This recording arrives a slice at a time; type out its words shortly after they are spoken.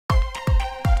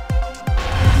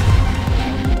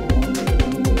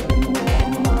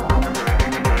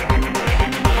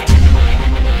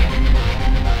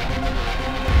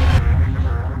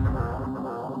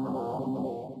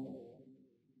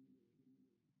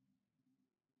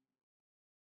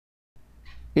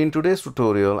In today's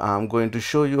tutorial, I'm going to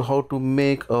show you how to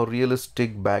make a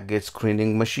realistic baggage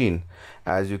screening machine.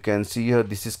 As you can see here,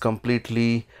 this is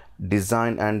completely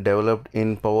designed and developed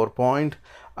in PowerPoint.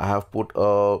 I have put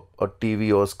a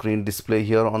TV or screen display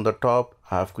here on the top.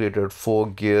 I have created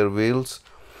 4 gear wheels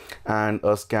and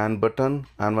a scan button,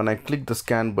 and when I click the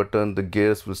scan button, the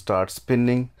gears will start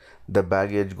spinning. The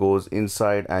baggage goes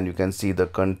inside and you can see the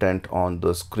content on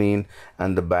the screen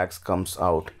and the bags comes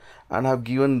out. And I've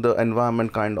given the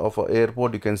environment kind of an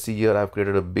airport. You can see here I've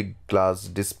created a big glass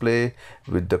display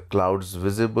with the clouds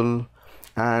visible,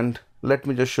 and let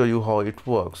me just show you how it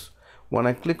works. When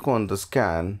I click on the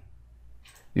scan,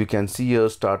 you can see here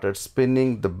started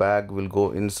spinning. The bag will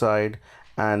go inside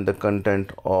and the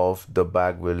content of the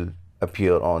bag will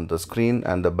appear on the screen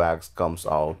and the bags comes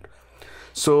out.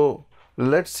 So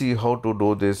let's see how to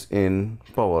do this in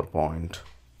PowerPoint.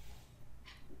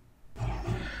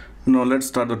 Now let's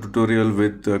start the tutorial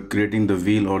with creating the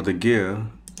wheel or the gear.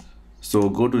 So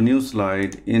go to new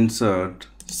slide, insert,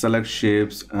 select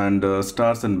shapes, and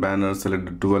stars and banners, select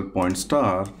the 12-point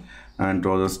star and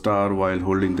draw the star while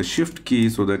holding the shift key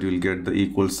so that you'll get the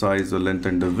equal size, the length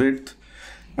and the width.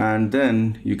 And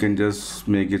then you can just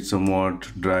make it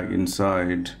somewhat drag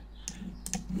inside,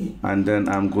 and then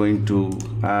I'm going to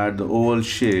add the oval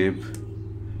shape,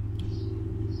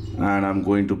 and I'm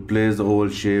going to place the oval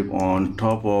shape on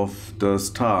top of the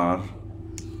star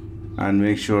and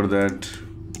make sure that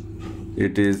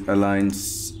it is aligned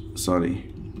center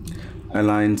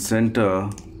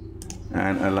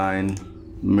and align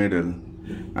middle.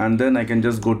 And then I can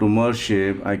just go to merge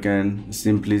shape. I can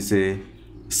simply say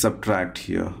subtract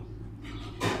here.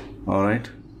 All right,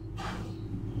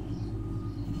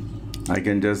 I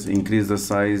can just increase the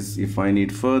size if I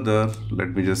need further. Let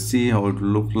me just see how it will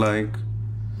look like.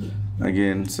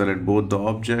 Again, select both the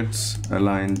objects,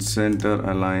 align center,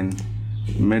 align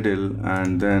middle,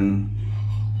 and then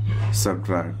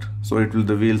subtract. So it will,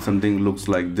 the wheel something looks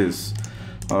like this.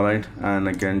 All right, and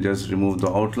I can just remove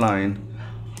the outline.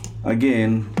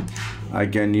 Again, I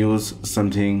can use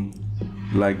something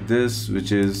like this,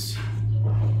 which is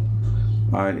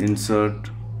I insert.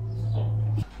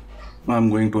 I'm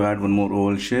going to add one more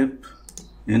oval shape.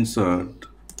 Insert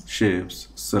shapes,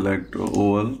 select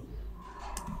oval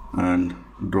and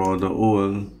draw the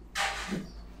oval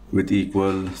with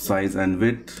equal size and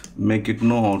width. Make it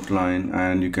no outline,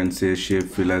 and you can say shape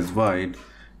fill as white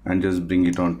and just bring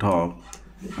it on top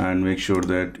and make sure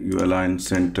that you align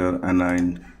center,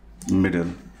 align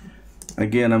middle.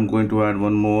 Again, I'm going to add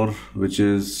one more, which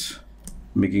is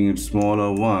making it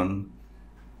smaller one,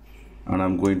 and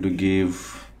I'm going to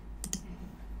give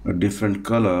a different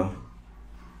color.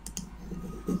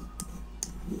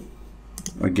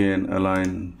 Again,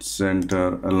 align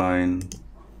center, align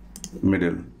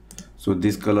middle. So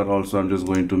this color also I'm just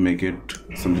going to make it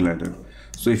something like that.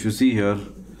 So if you see here,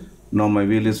 now my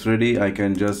wheel is ready. I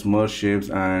can just merge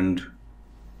shapes and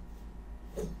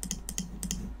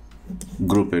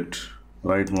group it.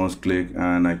 Right mouse click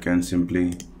and I can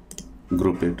simply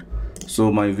group it.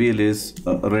 So my wheel is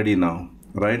ready now,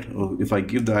 right? If I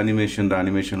give the animation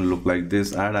will look like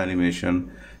this. Add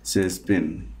animation, say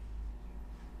spin.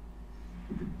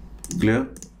 Clear?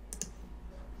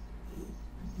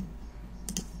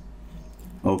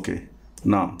 Okay,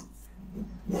 now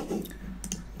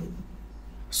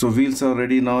so wheels are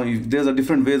ready now. There's a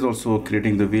different ways also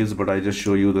creating the wheels, but I just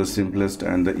show you the simplest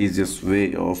and the easiest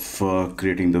way of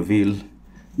creating the wheel.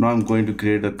 Now I'm going to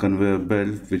create a conveyor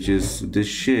belt, which is this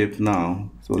shape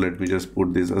now. So let me just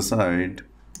put this aside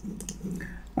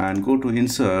and go to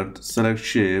insert, select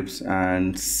shapes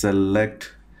and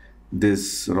select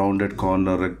this rounded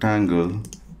corner rectangle,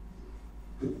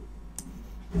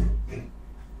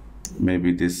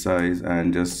 maybe this size,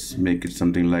 and just make it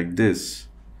something like this.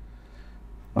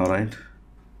 All right,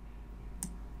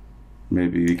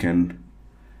 maybe we can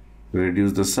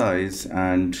reduce the size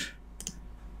and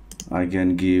I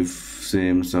can give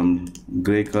some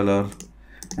gray color,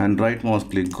 and right mouse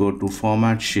click, go to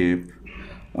format shape,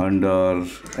 under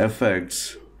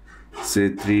effects, say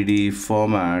 3D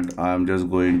format. I'm just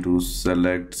going to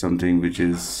select something which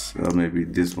is maybe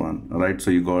this one. All right,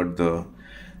 so you got the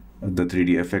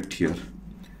 3D effect here.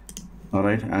 All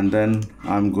right, and then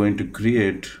I'm going to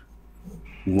create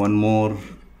one more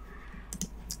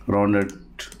round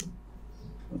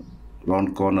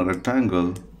corner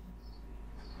rectangle,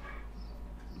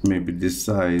 maybe this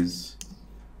size.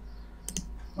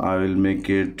 I will make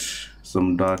it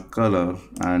some dark color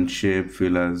and shape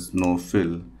fill as no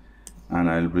fill, and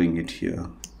I'll bring it here.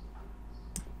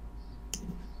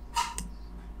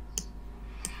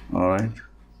 All right,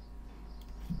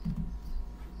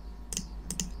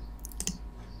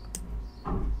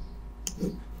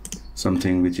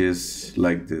 something which is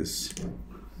like this.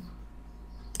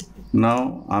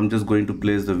 Now I'm just going to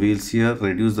place the wheels here,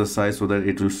 reduce the size so that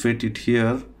it will fit it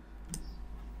here,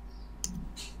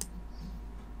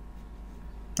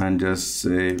 and just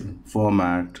say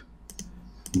format,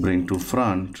 bring to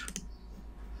front.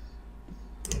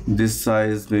 This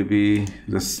size, maybe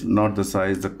this not the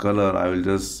size, the color, I will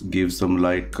just give some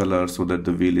light color so that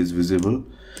the wheel is visible.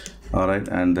 All right,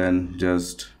 and then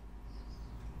just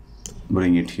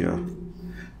bring it here.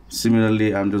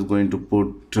 Similarly, I'm just going to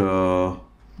put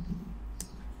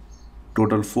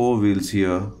total 4 wheels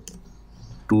here,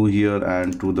 2 here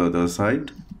and 2 the other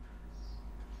side.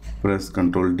 Press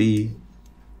Ctrl D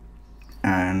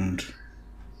and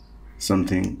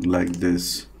something like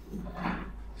this.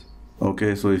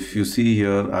 Okay, so if you see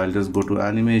here, I'll just go to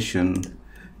animation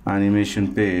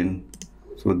pane.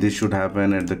 So this should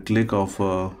happen at the click of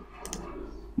a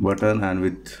button and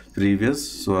with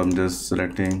previous. So I'm just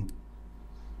selecting.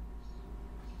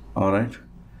 All right,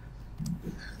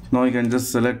 now you can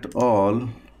just select all,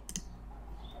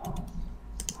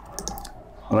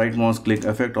 right mouse click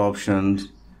effect options.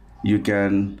 You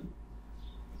can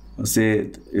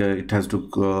say it has to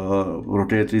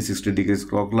rotate 360 degrees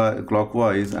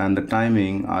clockwise, and the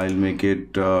timing I'll make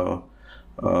it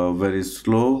very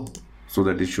slow so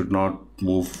that it should not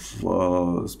move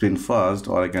spin fast,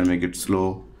 or I can make it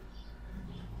slow,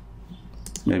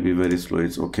 maybe very slow,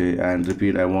 it's okay. And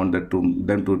repeat, I want that to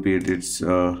them to repeat it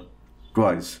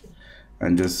twice,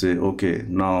 and just say okay.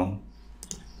 Now,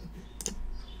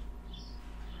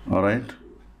 all right,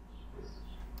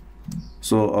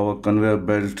 so our conveyor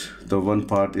belt, the one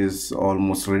part is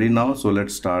almost ready now. So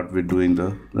let's start with doing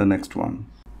the next one.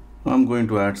 I'm going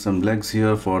to add some legs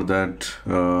here. For that,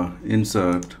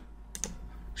 insert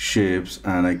shapes,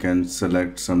 and I can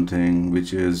select something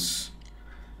which is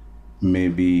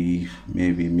maybe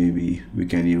we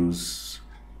can use,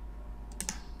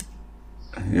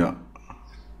 yeah,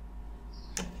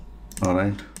 all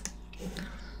right,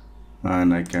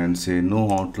 and I can say no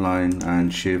outline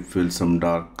and shape fill some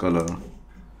dark color,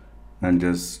 and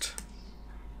just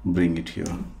bring it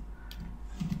here.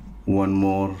 One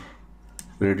more,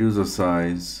 reduce the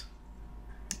size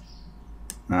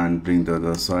and bring the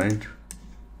other side.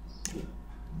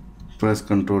 Press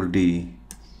Ctrl D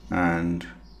and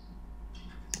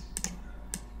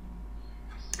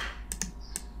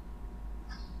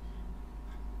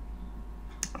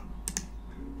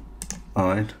all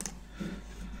right,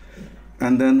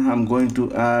 and then I'm going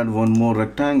to add one more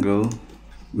rectangle,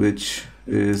 which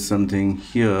is something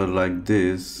here like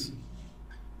this.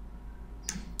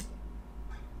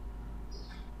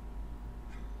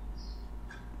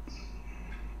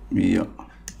 Yeah,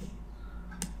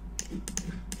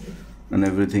 and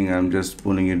everything I'm just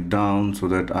pulling it down so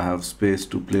that I have space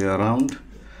to play around.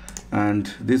 And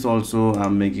this also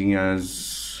I'm making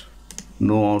as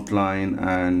no outline,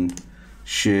 and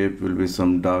shape will be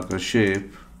some darker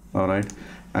shape. All right,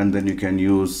 and then you can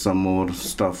use some more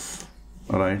stuff,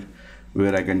 all right,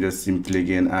 where I can just simply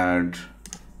again add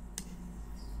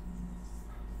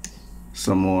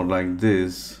some more like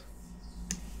this,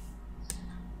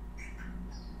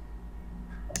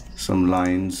 some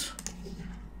lines,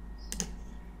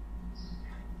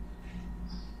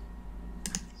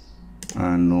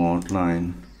 and no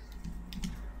outline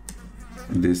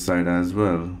this side as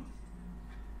well.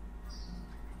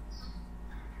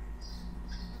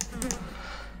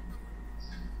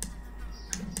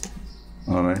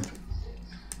 All right,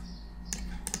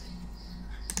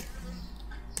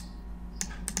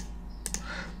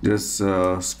 just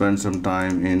spend some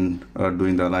time in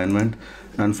doing the alignment.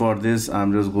 And for this,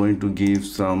 I'm just going to give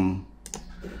some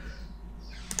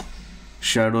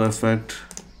shadow effect,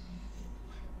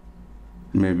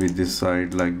 maybe this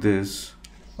side like this.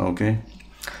 Okay,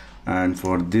 and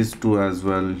for this too as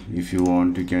well, if you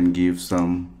want, you can give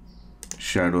some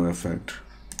shadow effect.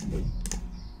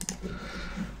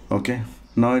 Okay,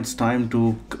 now it's time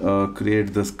to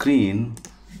create the screen,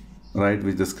 right,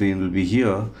 which the screen will be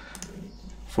here.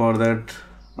 For that,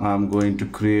 I'm going to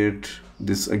create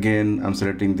this again. I'm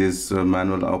selecting this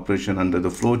manual operation under the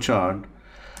flow chart,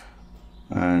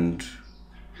 and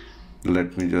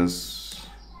let me just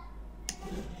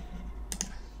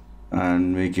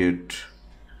and make it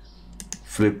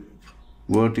flip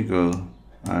vertical,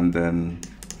 and then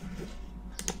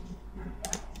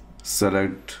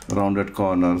select rounded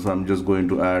corner. So I'm just going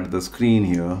to add the screen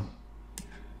here.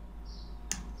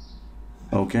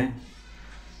 Okay,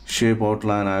 shape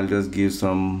outline, I'll just give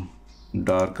some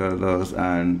dark colors,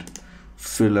 and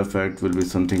fill effect will be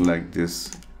something like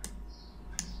this.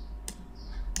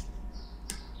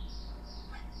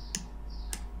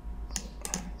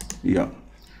 Yeah,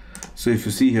 So if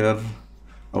you see here,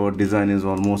 our design is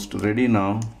almost ready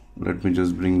now. Let me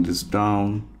just bring this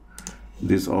down.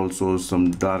 This also some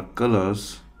dark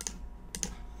colors.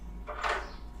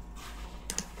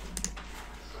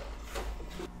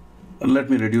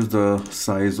 Let me reduce the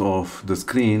size of the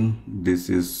screen. This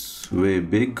is way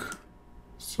big,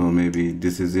 so maybe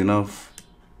this is enough.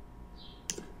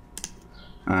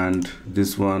 And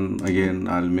this one again,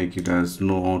 I'll make it as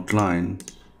no outline.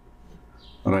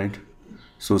 Right,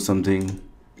 so something,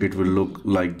 it will look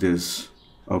like this.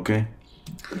 Okay,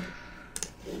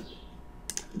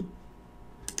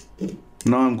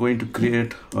 now I'm going to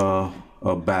create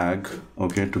a bag.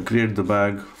 Okay, to create the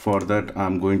bag, for that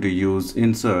I'm going to use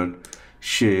insert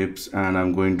shapes, and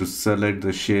I'm going to select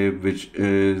the shape which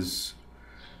is,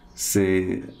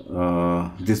 say,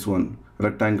 this one,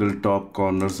 rectangle top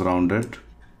corners rounded,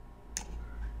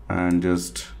 and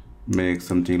just make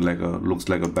something like a, looks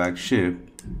like a bag shape.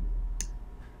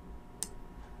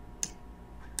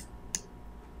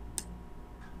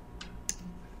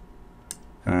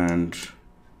 And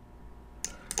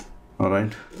all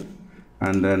right,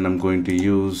 and then I'm going to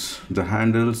use the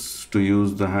handles. To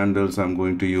use the handles, I'm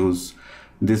going to use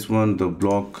this one, the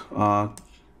block arc.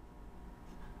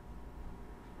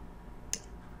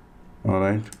 All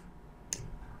right,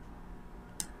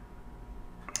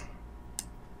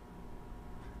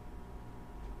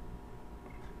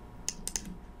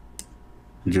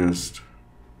 just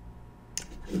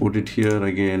put it here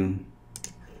again.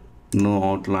 No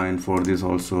outline for this,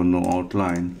 also no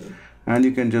outline, and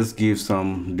you can just give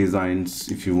some designs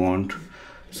if you want.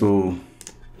 So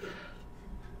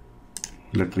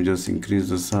let me just increase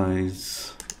the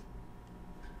size.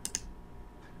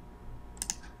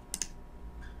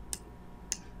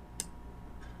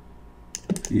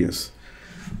 Yes,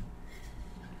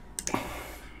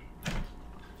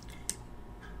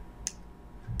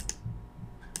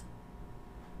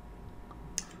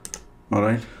 all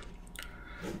right.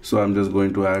 So I'm just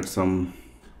going to add some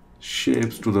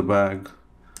shapes to the bag.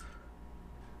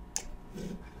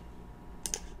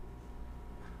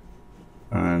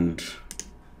 And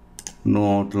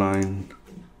no outline,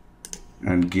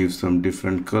 and give some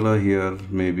different color here.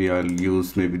 Maybe I'll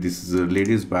use, maybe this is a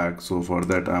lady's bag, so for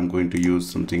that I'm going to use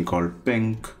something called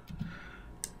pink.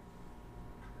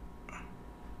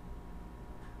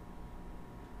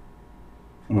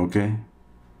 Okay,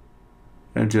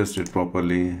 adjust it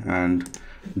properly. And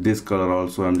this color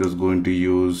also, I'm just going to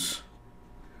use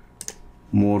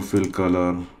more fill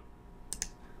color,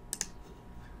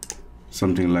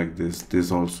 something like this.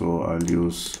 This also I'll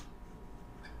use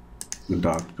the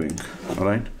dark pink. All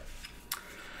right,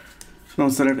 now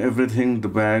select everything, the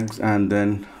bags, and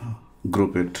then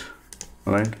group it.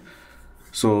 All right,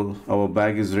 so our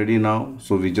bag is ready now,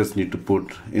 so we just need to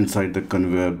put inside the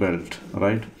conveyor belt. All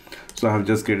right, so I have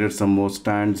just created some more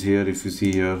stands here. If you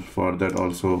see here, for that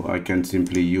also I can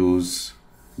simply use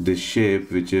this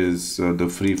shape, which is the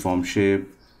freeform shape.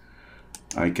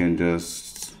 I can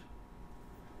just,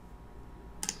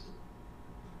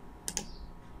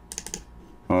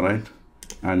 all right,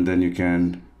 and then you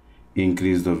can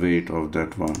increase the weight of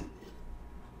that one.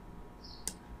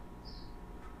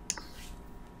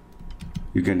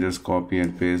 You can just copy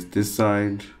and paste this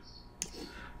side,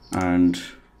 and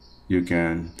you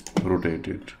can rotate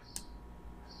it.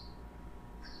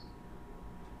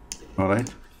 All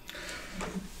right,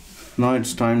 now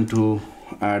it's time to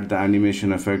add the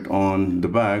animation effect on the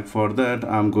bag. For that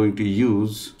I'm going to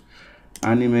use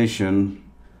animation.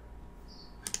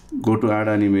 Go to add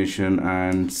animation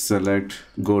and select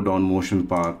go down motion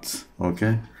paths.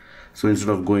 Okay, so instead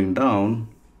of going down,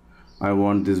 I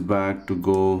want this bag to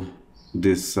go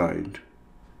this side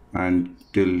and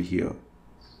till here.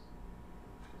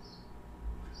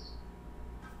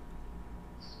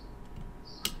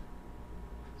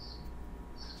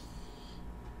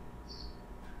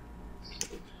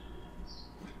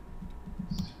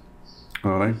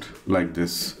 All right, like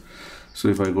this. So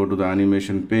if I go to the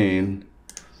animation pane,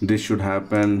 this should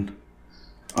happen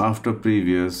after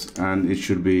previous, and it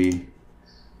should be,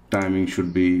 timing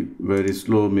should be very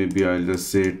slow. Maybe I'll just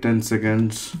say 10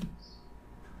 seconds,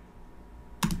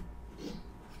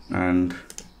 and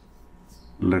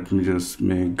let me just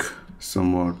make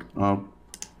somewhat up,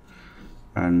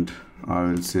 and I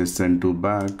will say send to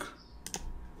back.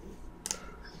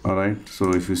 All right,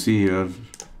 so if you see here,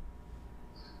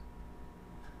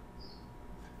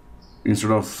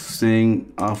 instead of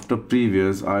saying after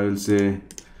previous, I will say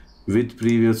with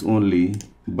previous only,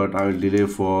 but I will delay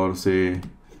for say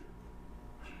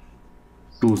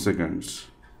 2 seconds.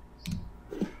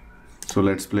 So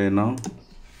let's play now.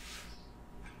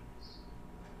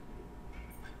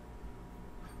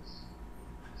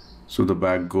 So the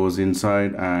bag goes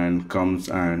inside and comes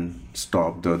and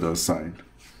stop the other side.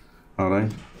 All right,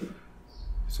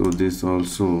 so this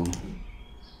also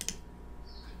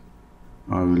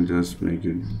I will just make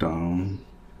it down.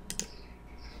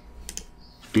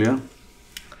 Clear?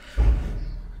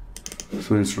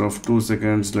 So instead of 2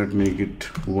 seconds, let's make it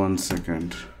 1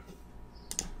 second.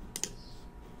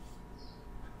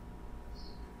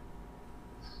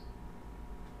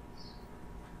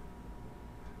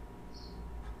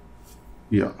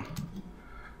 Yeah,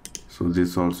 so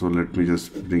this also, let me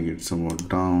just bring it somewhat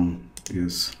down.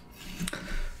 Yes,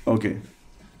 okay.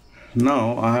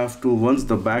 Now I have to, once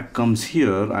the bag comes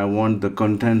here, I want the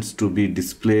contents to be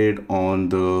displayed on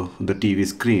the TV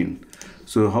screen.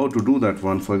 So how to do that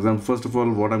one? For example, first of all,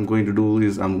 what I'm going to do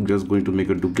is I'm just going to make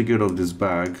a duplicate of this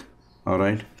bag. All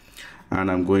right,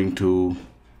 and I'm going to,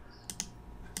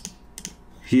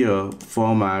 here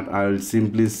format, I will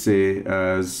simply say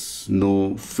as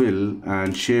no fill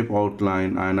and shape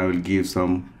outline, and I will give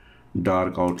some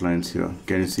dark outlines here.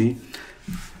 Can you see?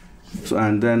 So,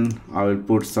 and then I will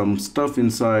put some stuff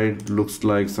inside, looks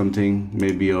like something,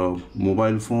 maybe a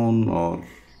mobile phone or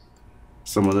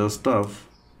some other stuff.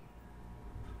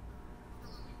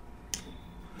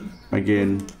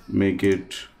 Again, make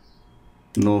it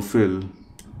no fill.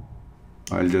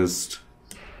 I'll just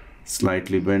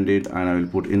slightly bend it and I will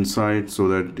put inside so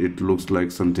that it looks like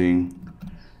something,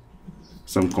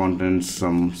 some contents,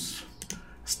 some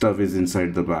stuff is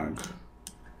inside the bag.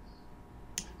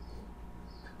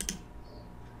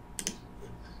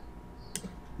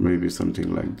 Maybe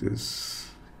something like this.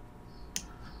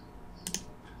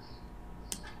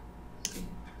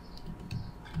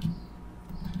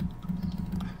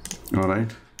 All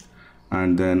right,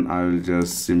 and then I will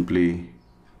just simply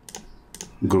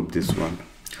group this one.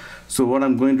 So what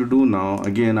I'm going to do now,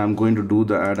 again, I'm going to do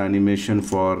the add animation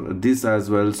for this as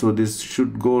well. So this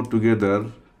should go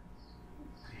together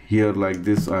here like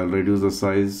this. I'll reduce the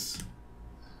size,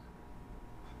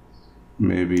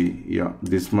 maybe, yeah,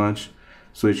 this much.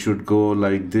 So it should go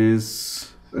like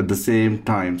this at the same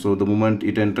time. So the moment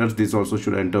it enters, this also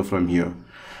should enter from here.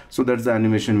 So that's the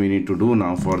animation we need to do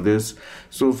now for this.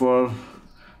 So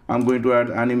I'm going to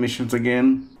add animations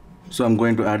again. So I'm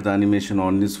going to add the animation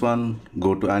on this one.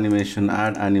 Go to animation,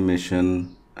 add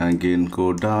animation, again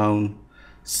go down,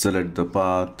 select the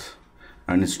path,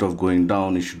 and instead of going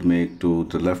down, it should make to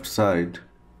the left side.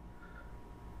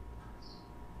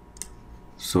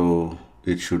 So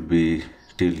it should be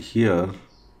till here.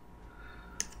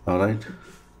 All right,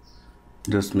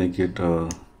 just make it a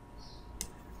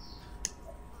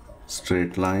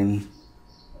straight line.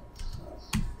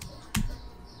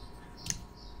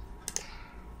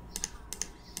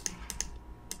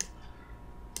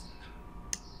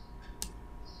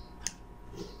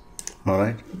 All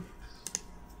right,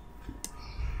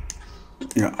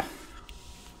 yeah.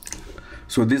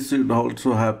 So this should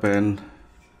also happen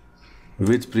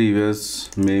with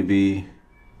previous, maybe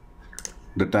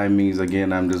the timing is,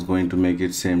 again, I'm just going to make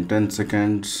it same 10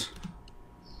 seconds,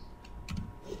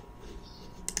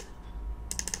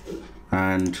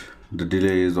 and the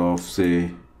delay is of, say,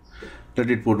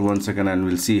 let it put 1 second and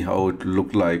we'll see how it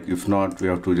look like. If not, we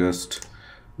have to just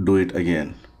do it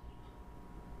again.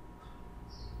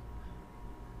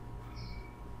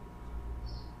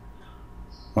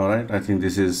 All right, I think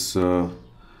this is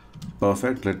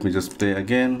perfect. Let me just play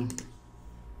again.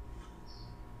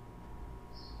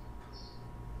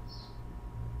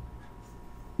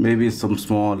 Maybe some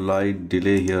small light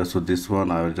delay here, so this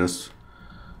one I will just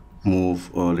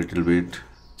move a little bit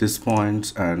this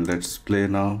point, and let's play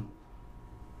now.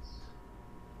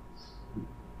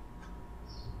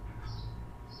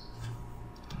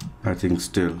 I think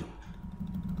still.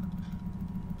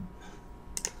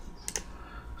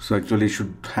 So actually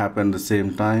should happen the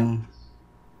same time.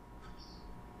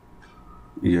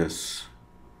 Yes,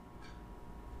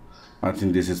 I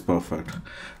think this is perfect.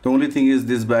 The only thing is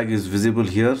this bag is visible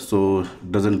here, so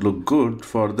doesn't look good.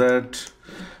 For that,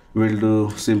 we'll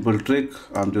do simple trick.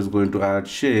 I'm just going to add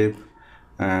shape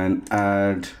and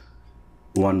add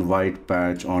one white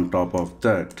patch on top of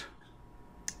that.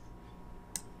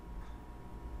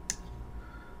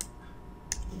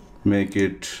 Make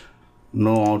it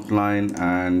no outline,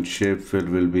 and shape fill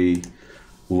will be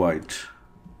white.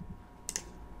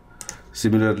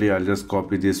 Similarly, I'll just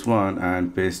copy this one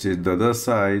and paste it the other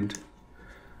side.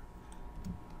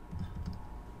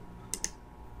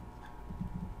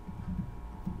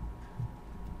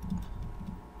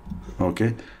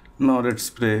 Okay, now let's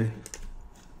play.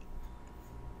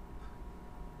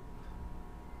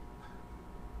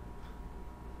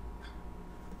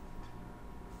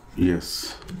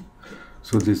 Yes,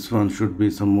 So this one should be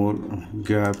some more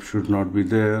gap, should not be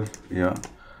there. Yeah,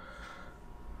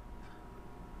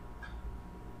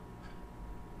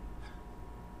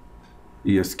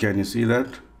 yes, can you see that?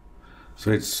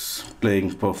 So it's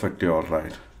playing perfectly all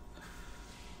right.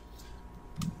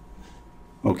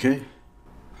 Okay,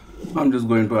 I'm just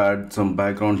going to add some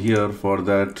background here. For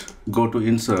that, go to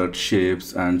insert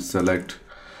shapes and select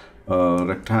a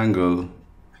rectangle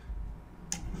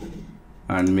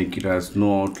and make it as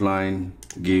no outline,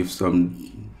 give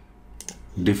some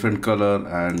different color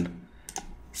and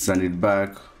send it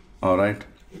back. All right,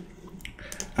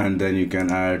 and then you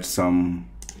can add some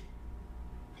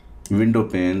window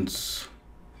panes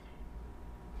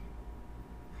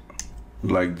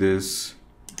like this,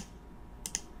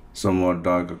 somewhat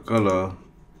darker color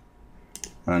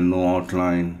and no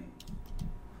outline.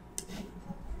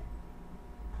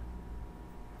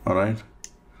 All right,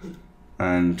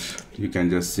 and you can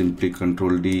just simply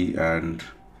Control D and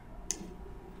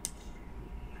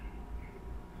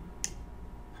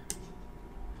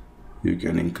you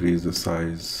can increase the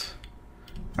size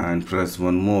and press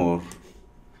one more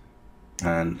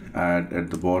and add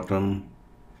at the bottom,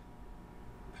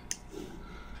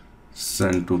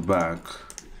 send to back.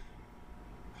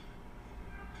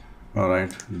 All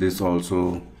right, this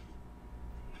also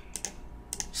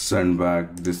send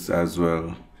back, this as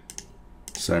well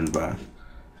send back.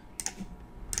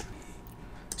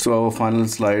 So our final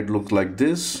slide looks like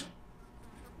this.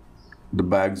 The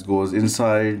bags goes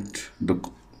inside, the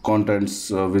contents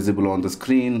visible on the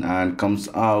screen and comes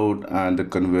out, and the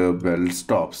conveyor belt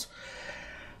stops.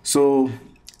 So,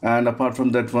 and apart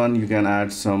from that one, you can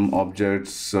add some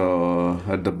objects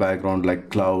at the background like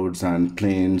clouds and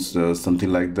planes,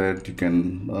 something like that. You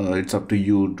can it's up to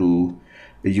you to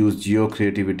use your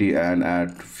creativity and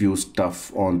add few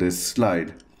stuff on this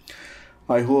slide.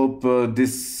 I hope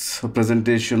this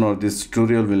presentation or this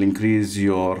tutorial will increase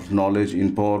your knowledge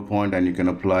in PowerPoint and you can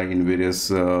apply in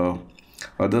various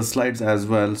other slides as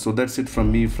well. So that's it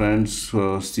from me, friends.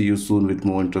 See you soon with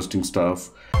more interesting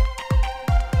stuff.